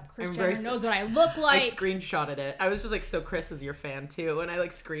fuck up. Kris I'm Jenner very- knows what I look like. I screenshotted it. I was just like, so Kris is your fan too, and I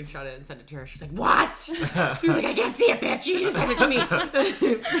like screenshotted it and sent it to her. She's like, what? She was like, I can't see it, bitch. You just sent it to me. I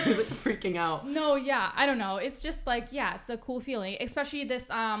was like freaking out. No, yeah, I don't know. It's just like, yeah, it's a cool feeling. Especially this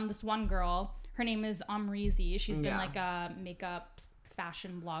one girl. Her name is Amrezy. She's been Yeah. like a makeup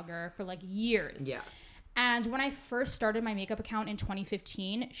fashion blogger for like years. Yeah. And when I first started my makeup account in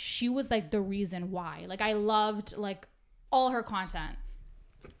 2015, she was like the reason why. Like I loved like all her content.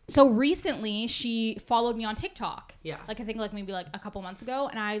 So recently she followed me on TikTok. Yeah. Like I think like maybe like a couple months ago,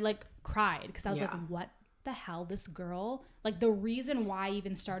 and I like cried because I was Yeah. like, what the hell, this girl? Like the reason why I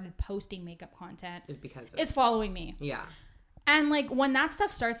even started posting makeup content Is because is following me. yeah. And like when that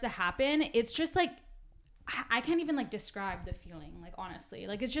stuff starts to happen, it's just like I can't even like describe the feeling, like honestly.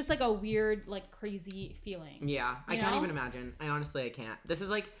 Like it's just like a weird, like crazy feeling. Yeah, I You can't know? even imagine. I honestly can't. This is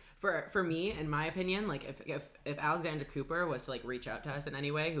like for me, in my opinion, like if Alexandra Cooper was to like reach out to us in any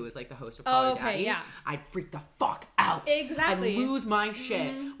way, who was like the host of Call Her okay, Daddy, yeah. I'd freak the fuck out. Exactly. I'd lose my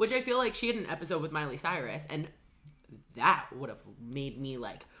shit. Which I feel like she had an episode with Miley Cyrus, and that would have made me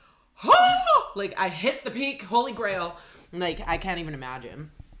like, like I hit the peak, holy grail. Like I can't even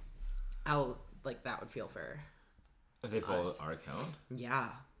imagine how like that would feel for her. If they follow Us. our account. Yeah.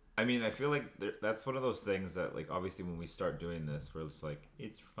 I mean, I feel like that's one of those things that, like, obviously when we start doing this, we're just like,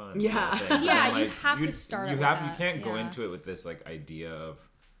 it's fun. Yeah. kind of thing. Yeah, And, you like, have to start it You with have. You that, can't go yeah. into it with this like idea of,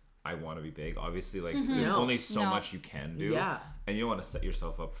 I want to be big. Obviously, like, there's No. only so No. much you can do. Yeah. And you don't want to set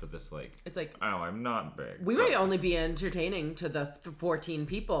yourself up for this, like, It's like oh, I'm not big. we may only be entertaining to the 14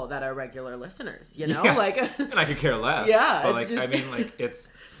 people that are regular listeners, you know? Yeah. Like, And I could care less. Yeah, But, it's like, I just- mean, like,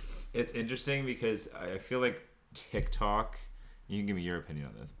 it's interesting because I feel like TikTok, you can give me your opinion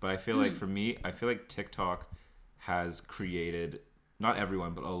on this, but I feel like for me, I feel like TikTok has created, not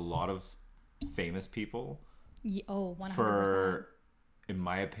everyone, but a lot of famous people Oh, 100%. for, in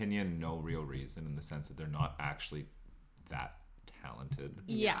my opinion, no real reason, in the sense that they're not actually that talented.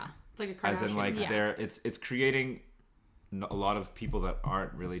 Yeah. it's like a Kardashian. As in, like, Yeah. it's creating a lot of people that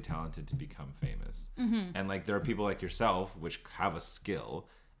aren't really talented to become famous. And, like, there are people like yourself, which have a skill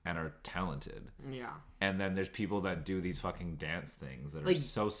and are talented. Yeah. And then there's people that do these fucking dance things that are Like-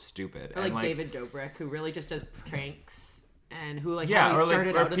 so stupid. Or and like David Dobrik, who really just does pranks and who like yeah, how he or like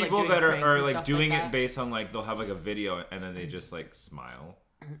started or out as like people doing that pranks are and like stuff doing like it that. based on like they'll have like a video and then they just like smile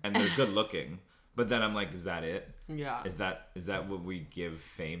and they're good looking. But then I'm like, is that it? Yeah. Is that what we give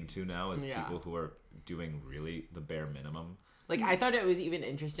fame to now? Is Yeah. people who are doing really the bare minimum? Like I thought it was even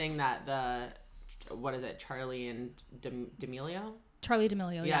interesting that what is it, Charlie and D'Amelio? Charlie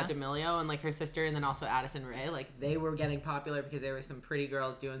D'Amelio. Yeah, Yeah. D'Amelio and like her sister, and then also Addison Rae. Like they were getting popular because there were some pretty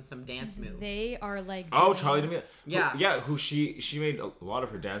girls doing some dance moves. They are like. Oh, doing- Charlie D'Amelio. Yeah. Who she made a lot of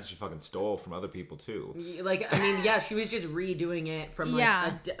her dances she fucking stole from other people too. Like I mean, yeah, she was just redoing it from like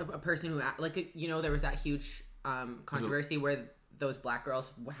Yeah. a person who like you know there was that huge controversy where those black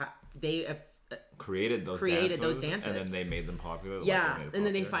girls they Created those Created those moves, and dances. then they made them popular. like, yeah, they made it and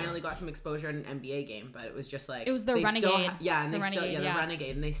then they popular, finally yeah. got some exposure in an NBA game, but it was just like It was the they still Renegade. yeah, and The they still Renegade, the yeah.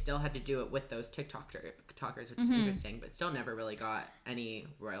 Renegade, and they still had to do it with those TikTokers, which is interesting, but still never really got any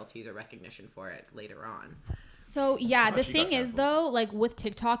royalties or recognition for it later on. So yeah, thought the she thing got is canceled. though, like with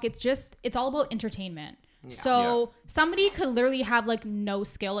TikTok, it's all about entertainment. So somebody could literally have like no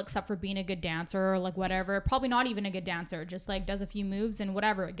skill except for being a good dancer or like whatever. Probably not even a good dancer, just like does a few moves and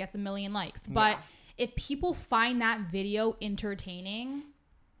whatever, it gets 1 million likes. But if people find that video entertaining,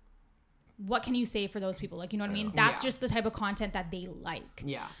 what can you say for those people? Like, you know what I mean? That's Yeah. just the type of content that they like.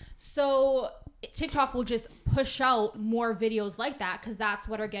 Yeah, So TikTok will just push out more videos like that because that's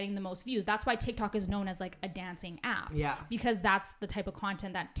what are getting the most views. That's why TikTok is known as like a dancing app. Yeah. Because that's the type of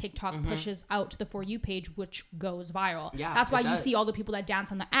content that TikTok pushes out to the For You page, which goes viral. Yeah, That's why it you does. see all the people that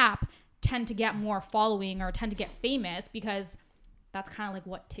dance on the app tend to get more following or tend to get famous because that's kind of like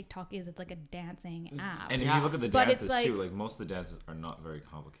what TikTok is. It's like a dancing app. And if Yeah. you look at the But it's dances like- too, like most of the dances are not very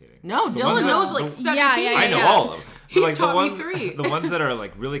complicated. no, The Dylan ones knows that- like the- 17. Yeah, I know yeah. all of them. But, He's like, taught me the 3. The ones that are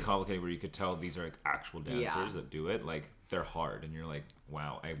like really complicated, where you could tell these are like actual dancers Yeah. that do it, like they're hard, and you're like,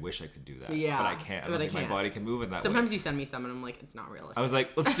 wow, I wish I could do that. Yeah, but I can't. I but don't I think my can't. body can move in that Sometimes way. you send me some, and I'm like, it's not realistic. I was like,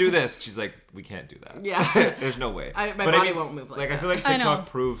 let's do this. She's like, we can't do that. Yeah. There's no way. My But body won't move like I that. feel like I know. TikTok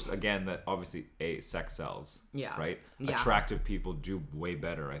proves again that obviously sex sells. Yeah. Right. Yeah. Attractive people do way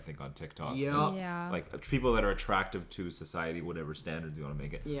better, I think, on TikTok. Yeah. Yeah. Like people that are attractive to society, whatever standards you want to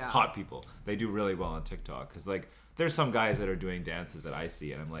make it. Yeah. Hot people, they do really well on TikTok because like there's some guys that are doing dances that I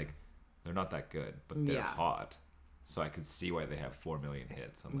see and I'm like, they're not that good, but they're Yeah. hot. So I can see why they have 4 million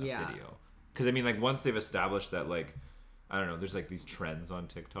hits on that Yeah. video. Because I mean, like once they've established that, like, I don't know, there's like these trends on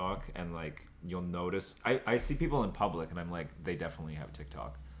TikTok, and like you'll notice I see people in public and I'm like, they definitely have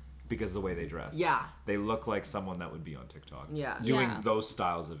TikTok because of the way they dress. Yeah. They look like someone that would be on TikTok. Yeah. Doing Yeah. those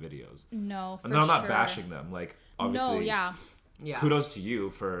styles of videos. No, for And I'm not sure. bashing them. Like, obviously, No, yeah. Yeah. kudos to you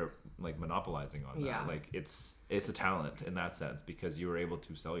for like monopolizing on that. Yeah. Like, it's a talent in that sense because you were able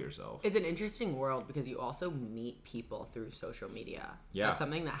to sell yourself. It's an interesting world because you also meet people through social media. Yeah. That's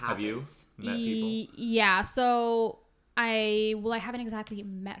something that happens. Have you met people? Yeah, so I haven't exactly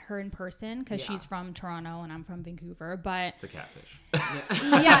met her in person because Yeah. she's from Toronto and I'm from Vancouver, but It's a catfish.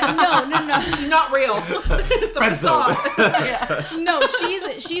 yeah, no. She's not real. It's a Friend zone. facade. Yeah. No,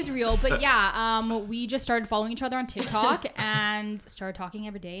 she's real, but yeah, we just started following each other on TikTok and started talking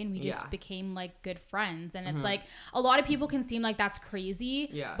every day, and we just Yeah. became like good friends. And it's like a lot of people can seem like that's crazy,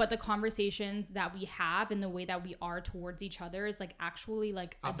 Yeah. but the conversations that we have and the way that we are towards each other is like actually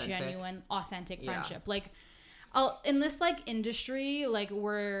like Authentic. a genuine, authentic Yeah. friendship. Like in this like industry, like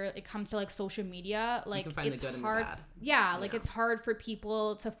where it comes to like social media, like can find the it's good and the hard. bad. Yeah, like Yeah. it's hard for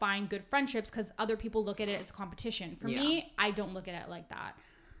people to find good friendships because other people look at it as a competition. For Yeah. me, I don't look at it like that.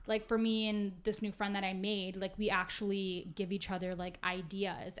 Like for me and this new friend that I made, like we actually give each other like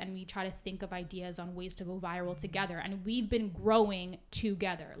ideas and we try to think of ideas on ways to go viral together. And we've been growing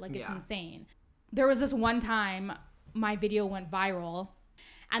together. Like it's Yeah. insane. There was this one time my video went viral.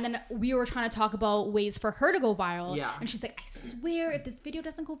 And then we were trying to talk about ways for her to go viral. Yeah. And she's like, I swear if this video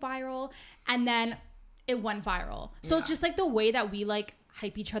doesn't go viral. And then it went viral. So it's Yeah. just like the way that we like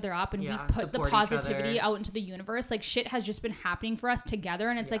hype each other up and Yeah, we put the support each positivity other. out into the universe. Like shit has just been happening for us together.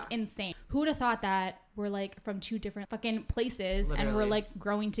 And it's like Yeah. insane. Who would have thought that we're like from two different fucking places and we're Literally. like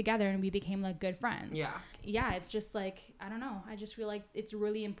growing together and we became like good friends. Yeah. Yeah. It's just like, I don't know. I just feel like it's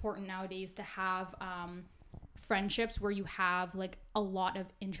really important nowadays to have, friendships where you have like a lot of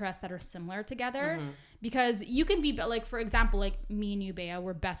interests that are similar together because you can be like, for example, like me and you, Bea,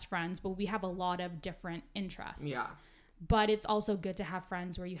 we're best friends, but we have a lot of different interests. Yeah. But it's also good to have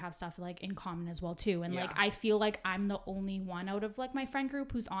friends where you have stuff like in common as well too. And like Yeah. I feel like I'm the only one out of like my friend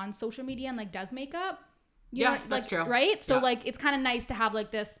group who's on social media and like does makeup. You Yeah, know, that's like, true. right? So Yeah. like it's kind of nice to have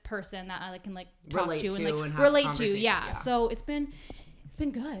like this person that I like, can like talk Relate to and to like and have relate to. conversation, Yeah. yeah. So it's been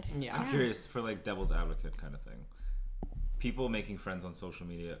good. Yeah. I'm curious for like devil's advocate kind of thing. People making friends on social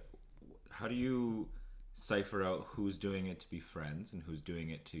media, how do you cipher out who's doing it to be friends and who's doing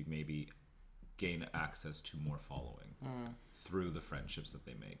it to maybe gain access to more following through the friendships that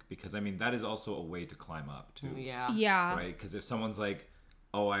they make? Because I mean, that is also a way to climb up too. Yeah. Yeah. Right? Because if someone's like,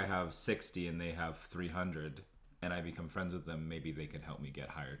 oh, I have 60 and they have 300 and I become friends with them, maybe they can help me get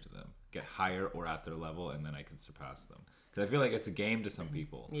higher or at their level, and then I can surpass them. Because I feel like it's a game to some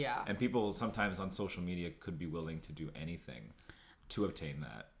people. Yeah. And people sometimes on social media could be willing to do anything to obtain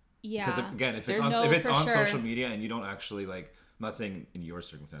that. Yeah. Because again, if it's There's on, if it's for on sure. social media and you don't actually like, I'm not saying in your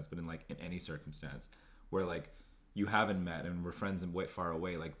circumstance, but in like in any circumstance where like you haven't met and we're friends and way far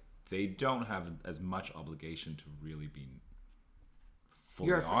away, like they don't have as much obligation to really be fully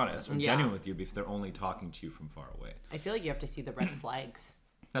You're a friend. honest or Yeah. genuine with you if they're only talking to you from far away. I feel like you have to see the red flags.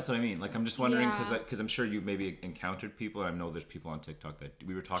 That's what I mean. Like I'm just wondering Yeah. because I'm sure you've maybe encountered people, and I know there's people on TikTok that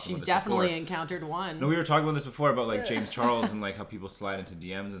we were talking She's about this definitely before. encountered one. No, we were talking about this before about like James Charles and like how people slide into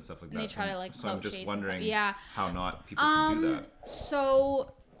DMs and stuff like And that. they try to, like, so I'm clout just chase and wondering stuff. Yeah. how not people can do that.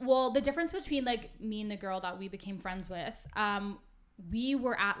 So, well, the difference between like me and the girl that we became friends with, we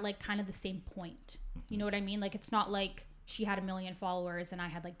were at like kind of the same point. You know what I mean? Like it's not like she had 1 million followers and I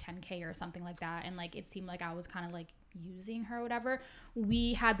had like 10K or something like that, and like it seemed like I was kind of like using her or whatever.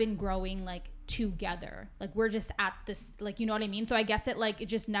 We had been growing like together. Like we're just at this, like, you know what I mean? So I guess it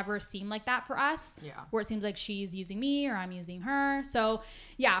just never seemed like that for us. Yeah. Where it seems like she's using me or I'm using her. So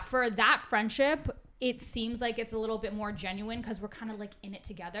yeah, for that friendship, it seems like it's a little bit more genuine because we're kind of like in it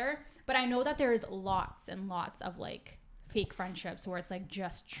together. But I know that there's lots and lots of like fake friendships where it's like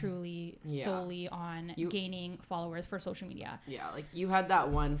just truly Yeah. solely on gaining followers for social media. Yeah, like you had that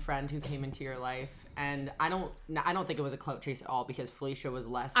one friend who came into your life, and I don't think it was a clout chase at all because Felicia was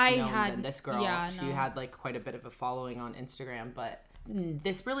less known than this girl. yeah, She no. had like quite a bit of a following on Instagram, but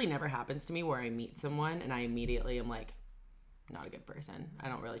this really never happens to me where I meet someone and I immediately am like, not a good person. I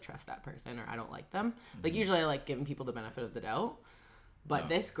don't really trust that person, or I don't like them. Like usually I like giving people the benefit of the doubt. But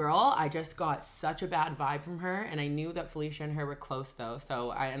this girl, I just got such a bad vibe from her, and I knew that Felicia and her were close though. So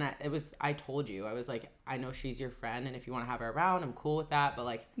I told you, I was like, I know she's your friend, and if you want to have her around, I'm cool with that. But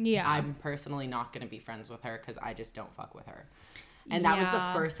like, Yeah. I'm personally not gonna be friends with her because I just don't fuck with her. And that was the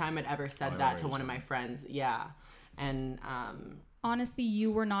Yeah. first time I'd ever said I that to remember one you of my telling friends. Yeah, and Honestly,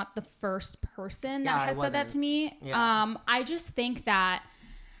 you were not the first person Yeah, that I has said that wasn't. to me. Yeah. I just think that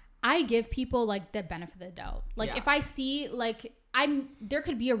I give people like the benefit of the doubt. Like if I see like there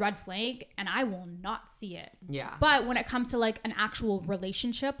could be a red flag and I will not see it. Yeah. But when it comes to like an actual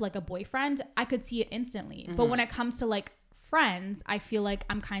relationship, like a boyfriend, I could see it instantly. But when it comes to like friends, I feel like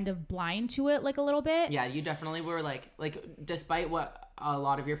I'm kind of blind to it like a little bit. Yeah, you definitely were like despite what a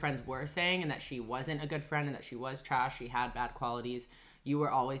lot of your friends were saying and that she wasn't a good friend and that she was trash, she had bad qualities, you were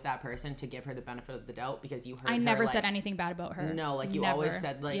always that person to give her the benefit of the doubt because you heard I her, never like, said anything bad about her. No, like you Never. always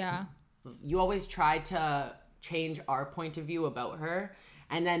said like you always tried to change our point of view about her,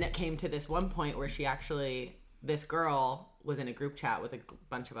 and then it came to this one point where this girl was in a group chat with a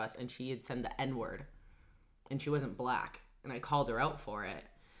bunch of us and she had said the N-word and she wasn't black. And I called her out for it.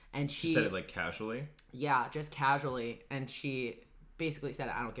 And she said it like casually? Yeah, just casually. And she basically said,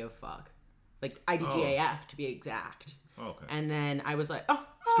 I don't give a fuck. Like, IDGAF to be exact. Oh, okay. And then I was like,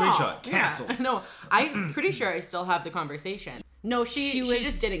 Screenshot, cancel. Yeah. No, I'm pretty sure I still have the conversation. No, she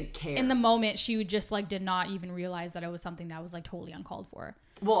just didn't care. In the moment, she just like did not even realize that it was something that was like totally uncalled for.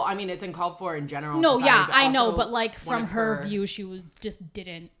 Well, I mean, it's uncalled for in general. No, society, yeah, but I know. also But like from her her view, she was just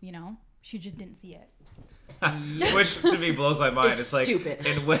didn't, she just didn't see it. Which to me blows my mind. It's like stupid.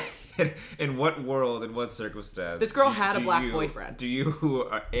 In what world, in what circumstance? This girl had a black boyfriend. Do you who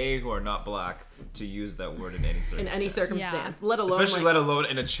are not black to use that word in any circumstance? In any circumstance, Yeah. let alone Especially let alone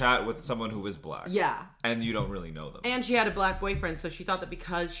in a chat with someone who is black. Yeah. And you don't really know them. And she had a black boyfriend, so she thought that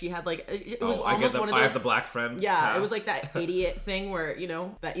because she had like it was I almost get one of I those. have the black friend. Yeah, pass. it was like that idiot thing where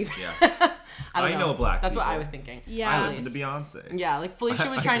that you. Yeah. I know black That's what people. I was thinking. Yeah. I listen to Beyonce. Yeah, like Felicia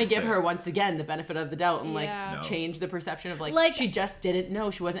was I trying to can give say. her once again the benefit of the doubt and Yeah. No. change the perception of Like- she just didn't know,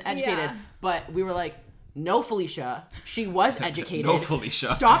 she wasn't educated. Yeah. But we were like, no, Felicia, she was educated. No, Felicia.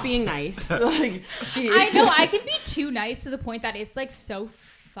 Stop being nice. Like she. I know I can be too nice to the point that it's like so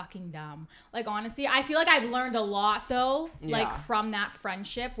fucking dumb. Like honestly, I feel like I've learned a lot though, like Yeah. from that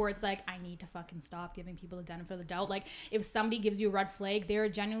friendship where it's like I need to fucking stop giving people the benefit of the doubt. Like if somebody gives you a red flag, they're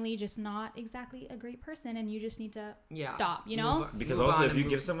genuinely just not exactly a great person and you just need to stop, Because Move also, on if and you move-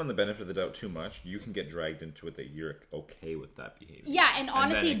 give someone the benefit of the doubt too much, you can get dragged into it that you're okay with that behavior. Yeah, and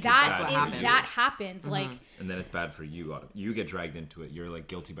honestly, it gets that bad is for you. that happens. Like, And then it's bad for you. You get dragged into it. You're like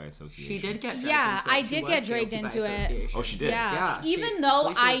guilty by association. She did get dragged Yeah, into it. I She did was get dragged guilty by into it. association. Oh, she did? yeah, Yeah, even though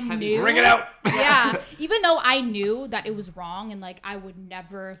Felicia I was heavy knew, Bring it out! yeah, even though I knew that it was wrong and like I would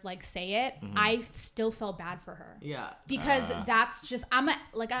never like say it, I still felt bad for her. Yeah. Because that's just I'm a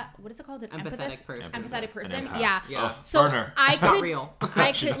what is it called? An Empathetic person. Empathetic person. empath. Yeah. Yeah. So Burn her. I It's not could real.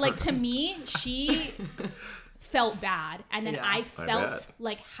 I could like to me she felt bad and then Yeah. I I felt bet.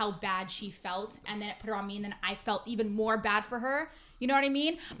 like how bad she felt and then it put her on me and then I felt even more bad for her. You know what I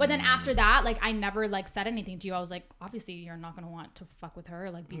mean? But then after that, like I never like said anything to you. I was like, obviously you're not gonna want to fuck with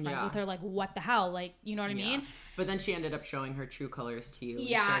her, like be friends Yeah. with her, like what the hell? Like, you know what I mean? But then she ended up showing her true colors to you.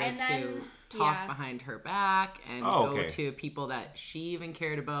 Yeah, and and started then- to talk yeah. behind her back and Oh, go okay. to people that she even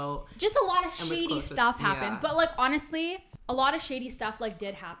cared about. Just a lot of And was shady close to- stuff happened. yeah. But like honestly, a lot of shady stuff like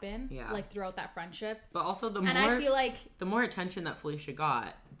did happen. Yeah. Like throughout that friendship. But also the And more I feel like the more attention that Felicia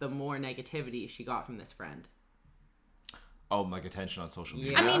got, the more negativity she got from this friend. Oh, like attention on social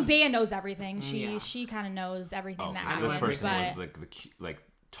media. Yeah. I mean Bea knows everything. Yeah. She kind of knows everything Okay, that so this happens. person But was like the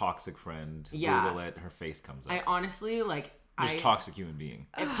toxic friend. Yeah. Google it. Her face comes up. I honestly Just toxic human being.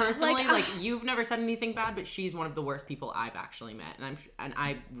 personally Like, you've never said anything bad, but she's one of the worst people I've actually met, and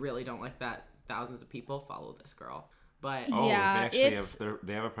I really don't like that thousands of people follow this girl. But Oh, Yeah, they actually it's-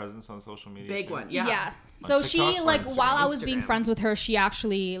 they have a presence on social media. big too? one, yeah. yeah. So On she TikTok or like Instagram? while I was being Instagram. friends with her, she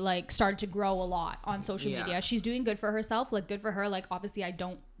actually like started to grow a lot on social Yeah. media. She's doing good for herself, like good for her. Like obviously I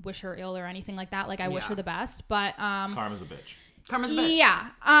don't wish her ill or anything like that. Like I wish Yeah. her the best. But Karma's a bitch. Karma's a bitch. yeah.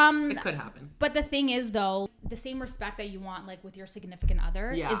 It could happen. But the thing is, though, the same respect that you want, like with your significant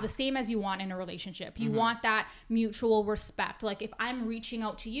other, Yeah. is the same as you want in a relationship. You want that mutual respect. Like if I'm reaching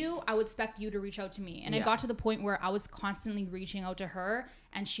out to you, I would expect you to reach out to me. And it Yeah. got to the point where I was constantly reaching out to her,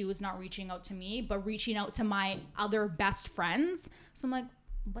 and she was not reaching out to me, but reaching out to my other best friends. So I'm like,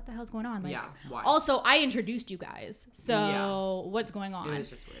 what the hell's going on? Like, Yeah, why? Also, I introduced you guys, so Yeah. what's going on? It was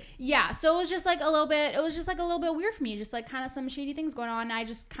just weird. Yeah, so it was just like a little bit. It was just like a little bit weird for me. Just like kind of some shady things going on. And I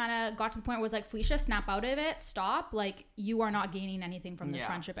just kind of got to the point where it was like, Felicia, snap out of it. Stop. Like you are not gaining anything from this Yeah.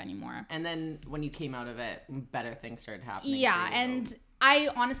 friendship anymore. And then when you came out of it, better things started happening. Yeah, for you. and I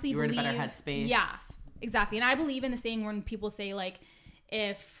honestly You were in believe a better headspace. Yeah, exactly. And I believe in the saying when people say like,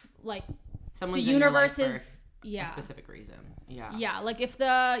 if like someone's the in your life universe for is yeah. a specific reason. Yeah. Yeah, like if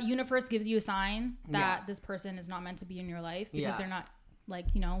the universe gives you a sign that Yeah. this person is not meant to be in your life because Yeah. they're not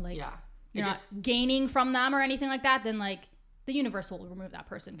like, you know, like Yeah. you're It not just gaining from them or anything like that, then like the universe will remove that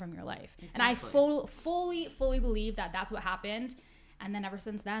person from your life. And I Exactly. fully believe that that's what happened. And then ever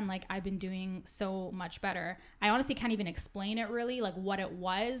since then, like, I've been doing so much better. I honestly can't even explain it really, like what it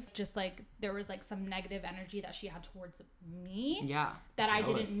was. Just like there was like some negative energy that she had towards me. Yeah. That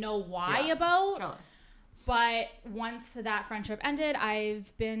Jealous. I didn't know why Yeah. about. Jealous. But once that friendship ended,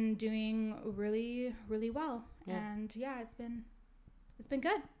 I've been doing really, really well. Yeah. And yeah, it's been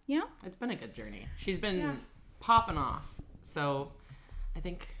good, you know? It's been a good journey. She's been Yeah. popping off. So I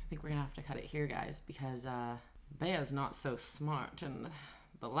think we're gonna have to cut it here, guys, because Bea's not so smart and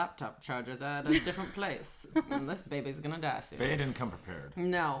the laptop charger's at a different place. And this baby's gonna die soon. Bea didn't come prepared.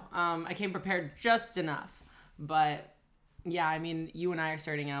 No, I came prepared just enough. But yeah, I mean, you and I are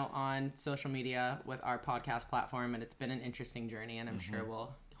starting out on social media with our podcast platform, and it's been an interesting journey, and I'm sure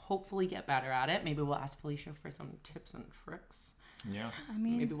we'll hopefully get better at it. Maybe we'll ask Felicia for some tips and tricks. Yeah. I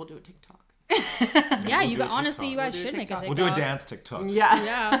mean, Maybe we'll do a TikTok. yeah, we'll you do a got, honestly, you TikTok. guys We'll do a should make a TikTok. TikTok. We'll do a dance TikTok. Yeah.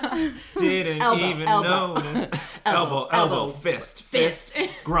 Yeah. Didn't Elbow, even elbow. notice. Elbow, elbow, elbow, fist, fist.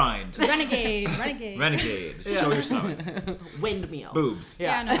 grind. Renegade. Renegade. Show your stomach. Windmill. Boobs.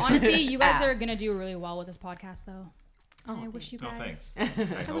 Yeah, no, honestly, you guys are Ass. going to do really well with this podcast, though. Oh, I wish you Oh, guys.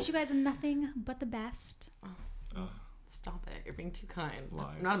 thanks. I wish you guys nothing but the best. Stop it. You're being too kind. Lies.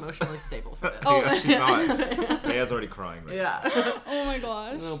 I'm not emotionally stable for this. Yeah, she's not. Bea's already crying right Yeah. Oh my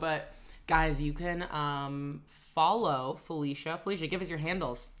gosh. No, but guys, you can follow Felicia. Felicia, give us your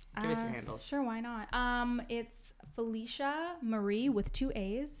handles. Give us your handles. Sure, why not? It's Felicia Marie with 2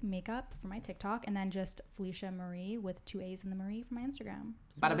 A's makeup for my TikTok, and then just Felicia Marie with 2 A's in the Marie for my Instagram.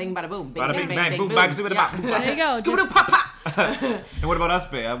 So, Bada bing, bada boom. Bada bing, bang, boom, bang, zoom, Yeah. bada, there you go. Scooby-Doo, Just, pop, pop. And what about us,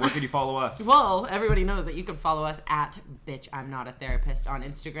 Bea? Where can you follow us? Well, everybody knows that you can follow us at Bitch I'm Not a Therapist on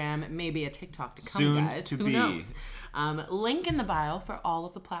Instagram. Maybe a TikTok to come, Soon guys. to Who be. knows? Link in the bio for all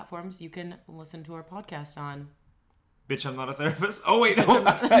of the platforms you can listen to our podcast on. Bitch, I'm not a therapist. Oh, wait, no.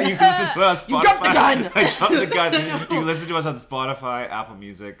 You can listen to us on Spotify. You jumped the gun. I jumped the gun. You can listen to us on Spotify, Apple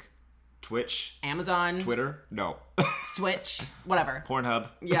Music, Twitch, Amazon, Twitter. No. Switch, whatever. Pornhub.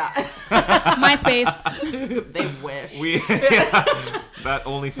 Yeah. MySpace. They wish. That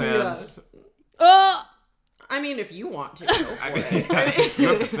OnlyFans. Oh! I mean, if you want to. Go for I it. mean, you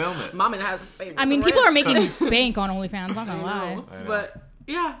have to film it. Mom and has space. I mean, people are making bank on OnlyFans, not gonna I lie. know. I know. But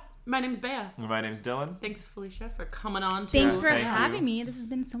yeah, my name's Bea. My name's Dylan. Thanks, Felicia, for coming on. Thanks to for Thank having you. me. This has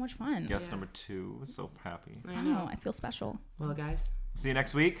been so much fun. Guest number 2. Was so happy. I Wow, know. I feel special. Well, guys, See you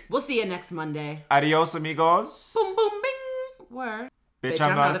next week. we'll see you next Monday. Adios, amigos. Boom, boom, bing. We're Bitch,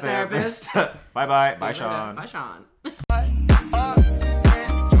 I'm not a therapist. Bye-bye. See Bye, you later. Sean. Bye, Sean.